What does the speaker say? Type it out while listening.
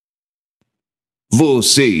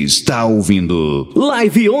Você está ouvindo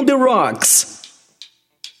Live on the Rocks.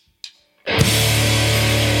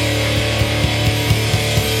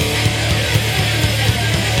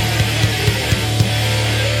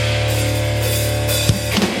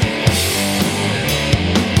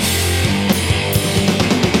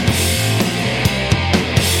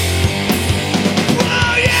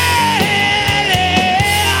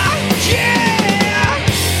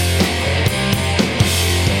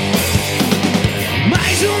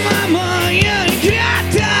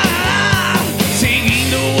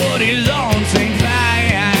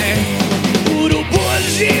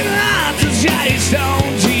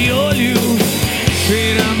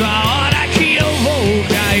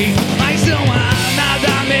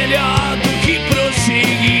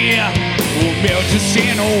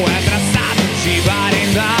 Destino é traçado de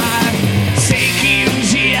barendar. Sei que um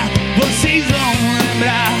dia vocês vão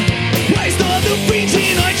lembrar, mas todo fim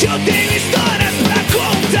de noite eu tenho histórias pra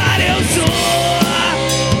contar. Eu sou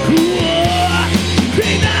o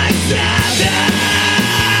rei da estrada,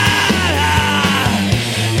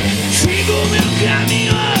 sigo meu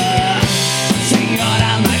caminho,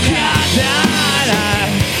 senhora marcada.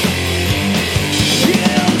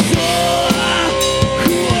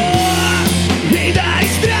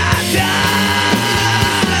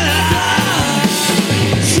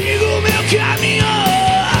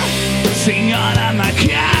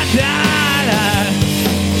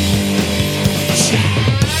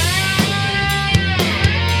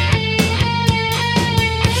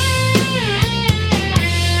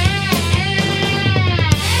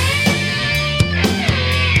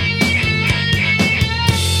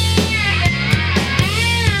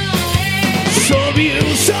 Sob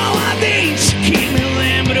o sol ardente que me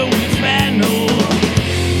lembra o inferno,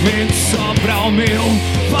 vento sopra ao meu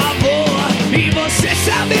favor e você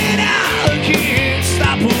saberá o que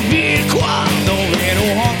está por vir quando ver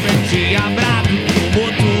o romper de abraço do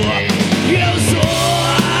motor. Eu sou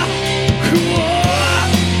o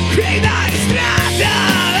rei da estrada,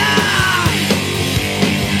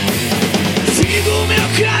 sigo meu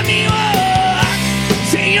caminho,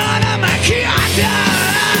 senhora maquiada.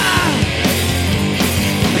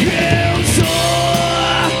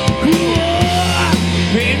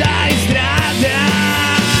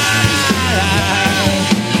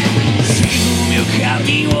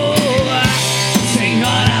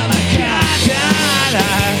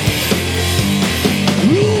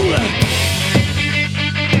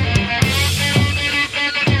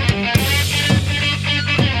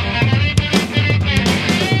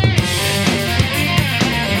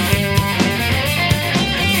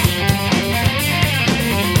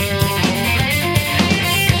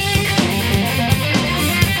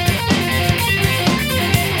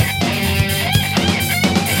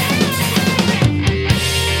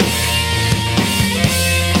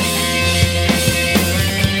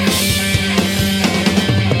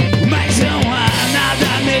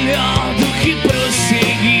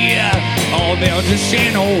 Meu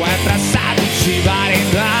destino é traçado de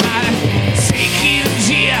barendar. Sei que um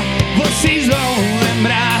dia vocês vão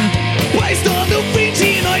lembrar, pois todo fim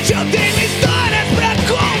de noite eu tenho histórias pra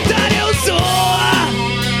contar. Eu sou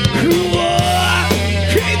o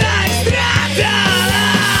rei da estrada,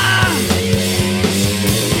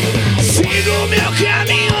 sigo meu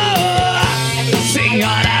caminho,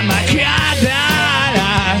 senhora maquiada.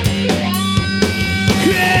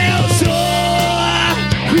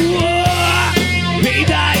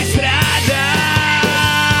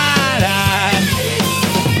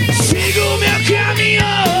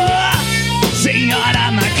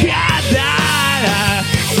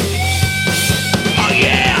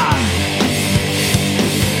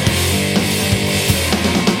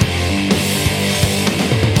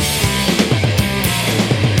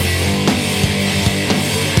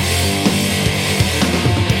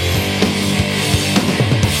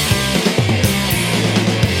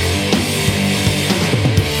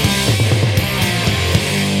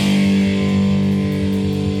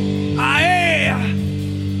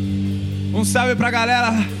 Um salve pra galera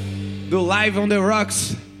do Live on the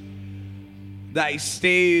Rocks da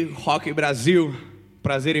Stay Rock Brasil.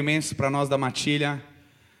 Prazer imenso pra nós da Mattilha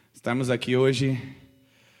estarmos aqui hoje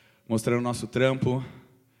mostrando nosso trampo.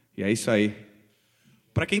 E é isso aí.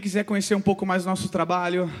 Pra quem quiser conhecer um pouco mais do nosso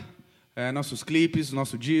trabalho, nossos clipes,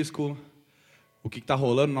 nosso disco, o que tá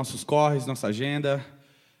rolando, nossos corres, nossa agenda,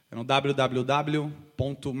 é no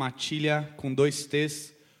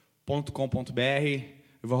www.mattilha.com.br.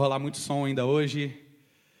 Eu vou rolar muito som ainda hoje.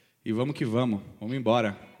 E vamos que vamos. Vamos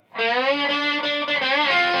embora.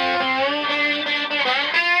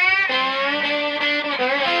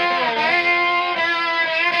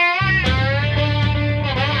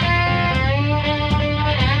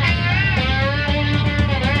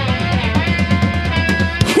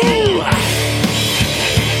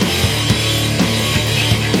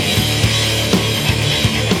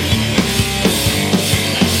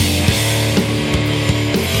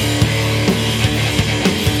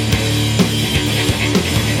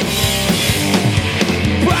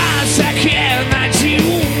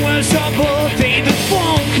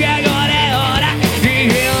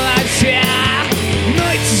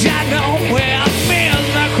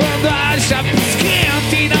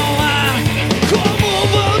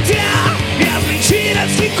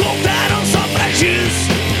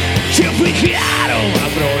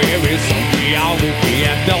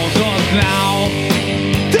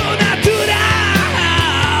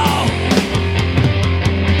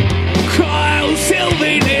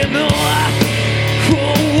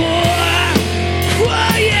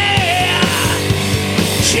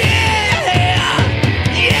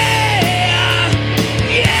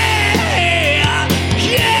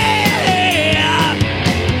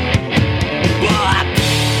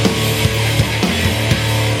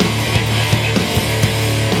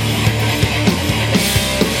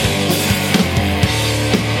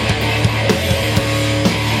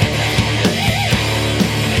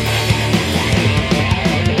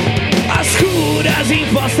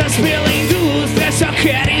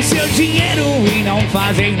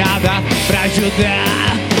 fazem nada pra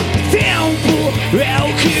ajudar. Tempo é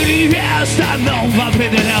o que lhe resta, não vá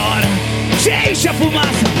perder a hora. Deixa a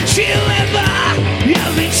fumaça te levar, e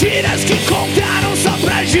as mentiras que contaram só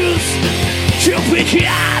pra justificar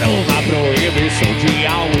uma proibição de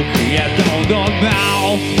algo que é tão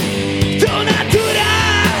normal, tão natural.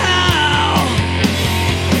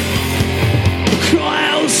 Qual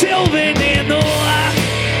é o seu veneno?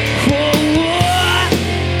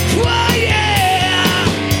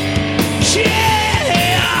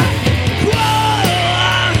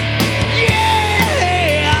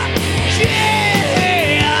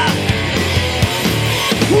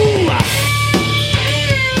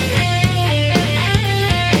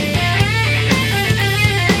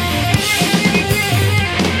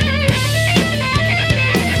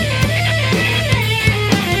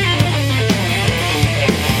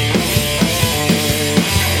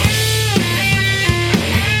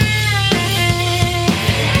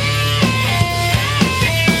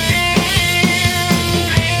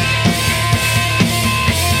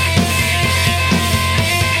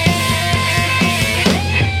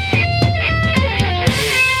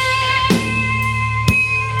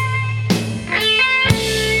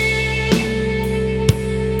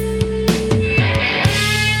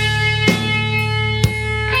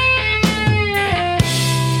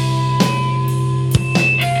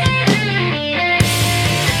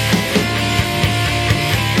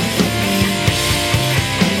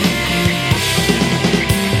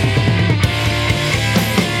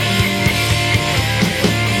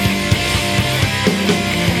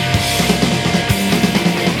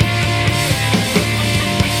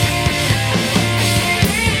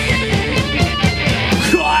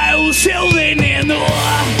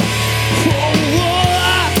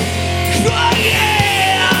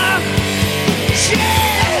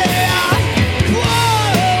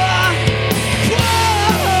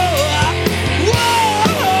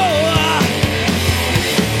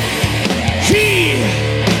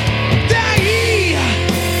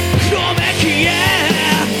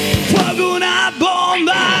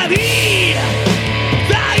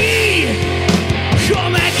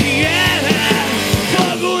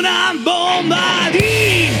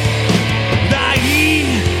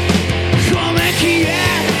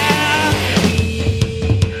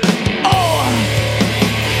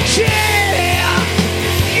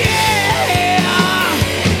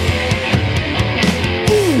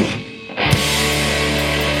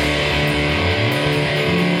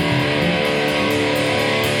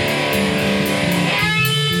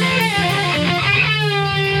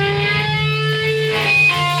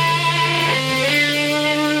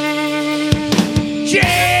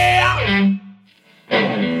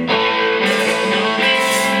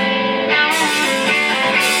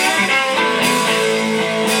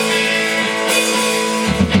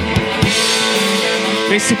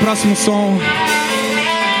 Esse próximo som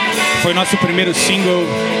foi nosso primeiro single,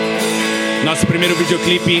 nosso primeiro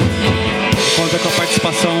videoclipe. Conta com a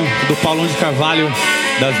participação do Paulão de Carvalho,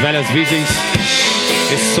 das Velhas Virgens.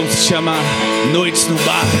 Esse som se chama Noites no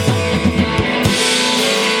Bar.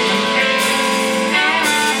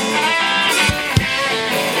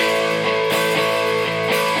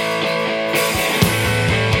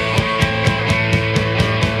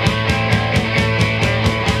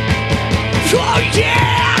 Oh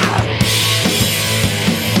yeah!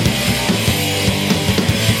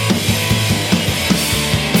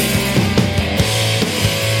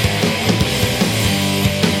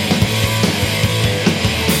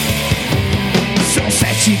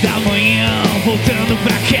 Da manhã, voltando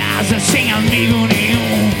pra casa sem amigo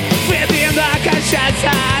nenhum, bebendo a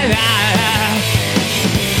cachaça.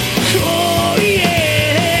 Oh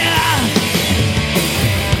yeah!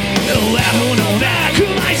 Eu erro, não nego,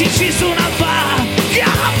 mas insisto na barra.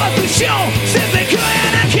 Garrafa do chão, cê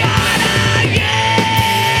vergonha na cara. Yeah!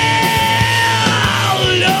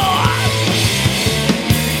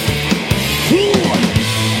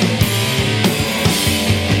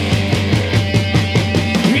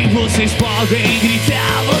 Vocês podem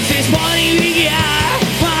gritar, vocês podem ligar,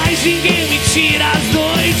 mas ninguém me tira as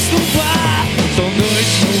noites no bar. São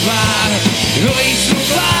noites no bar, noites no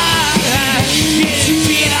bar. Ninguém me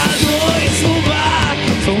tira as noites no bar.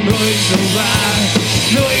 São noites no bar,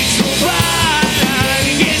 noites no bar.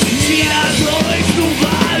 Ninguém me tira as noites no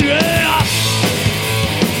bar. Yeah.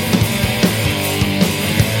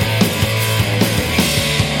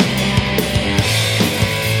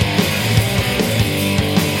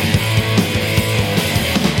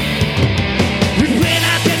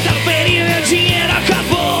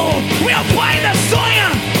 Meu pai ainda sonha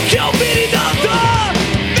que eu vire doutor.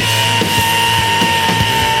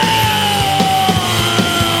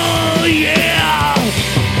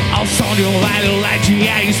 o LED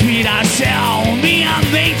é inspiração. Minha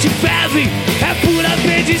mente ferve, é pura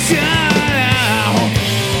perdição.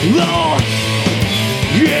 Oh,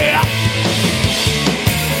 yeah.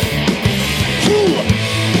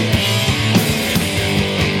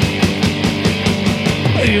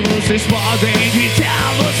 E vocês podem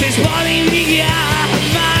gritar, vocês podem brigar,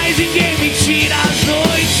 mas ninguém me tira as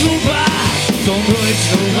noites no bar. São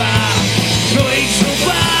noites no bar, noites no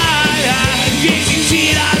bar. Ninguém me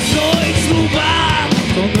tira as noites no bar.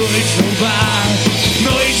 São noites no bar,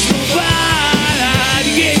 noites no bar.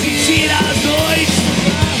 Ninguém me tira as noites no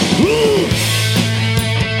bar.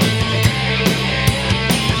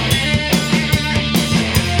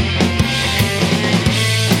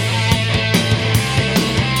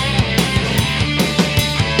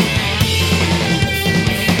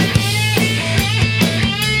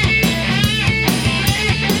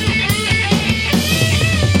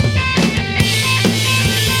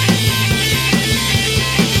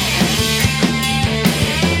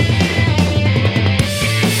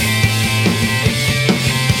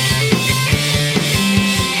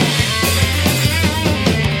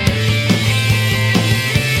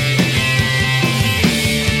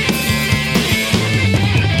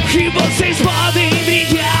 Vocês podem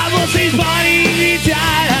brigar, vocês podem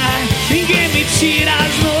gritar, ninguém me tira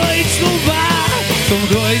as noites no bar. São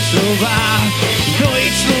noites no bar,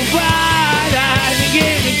 noites no bar.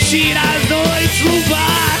 Ninguém me tira as noites no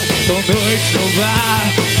bar. São noites no bar,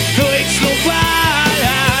 noites no bar.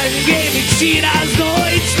 Ninguém me tira as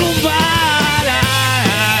noites no bar.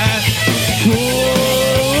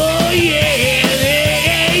 Oh, yeah,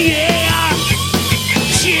 yeah, yeah.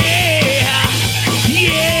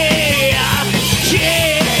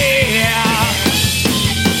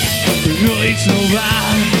 Noites no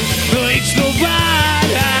bar, noites no bar.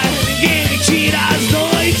 Ninguém me tira as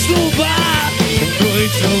noites no bar.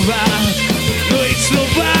 Noites no bar, noites no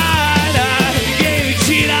bar. Ninguém me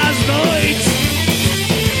tira as noites.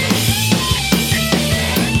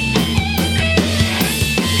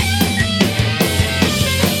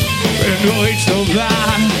 Noites no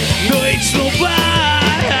bar, noites no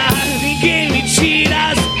bar. Ninguém me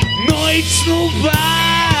tira as noites no bar.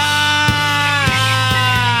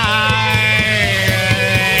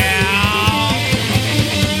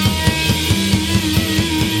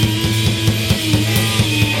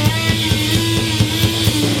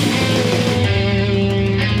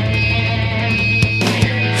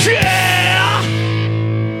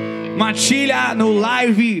 Mattilha no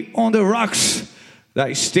Live on the Rocks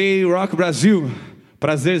da Stay Rock Brasil.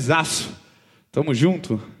 Prazerzaço. Tamo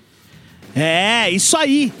junto. É, isso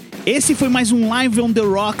aí. Esse foi mais um Live on the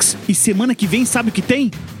Rocks. E semana que vem, sabe o que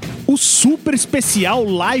tem? O super especial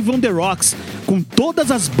Live on the Rocks, com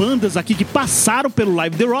todas as bandas aqui que passaram pelo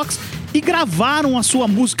Live on the Rocks e gravaram a sua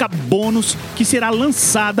música bônus, que será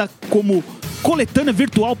lançada como coletânea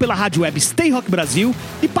virtual pela rádio web Stay Rock Brasil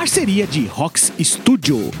e parceria de Rocks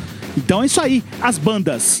Studio. Então é isso aí, as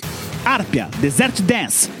bandas Árpia, Desert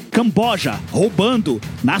Dance, Camboja, Roubando,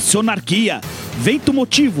 Nacionarquia, Vento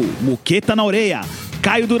Motivo, Muqueta na Orelha,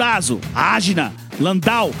 Caio Durazo, Ágina,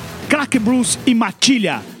 Landau, Crack Bruce e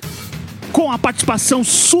Mattilha, com a participação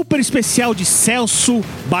super especial de Celso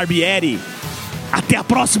Barbieri. Até a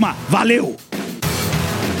próxima, valeu!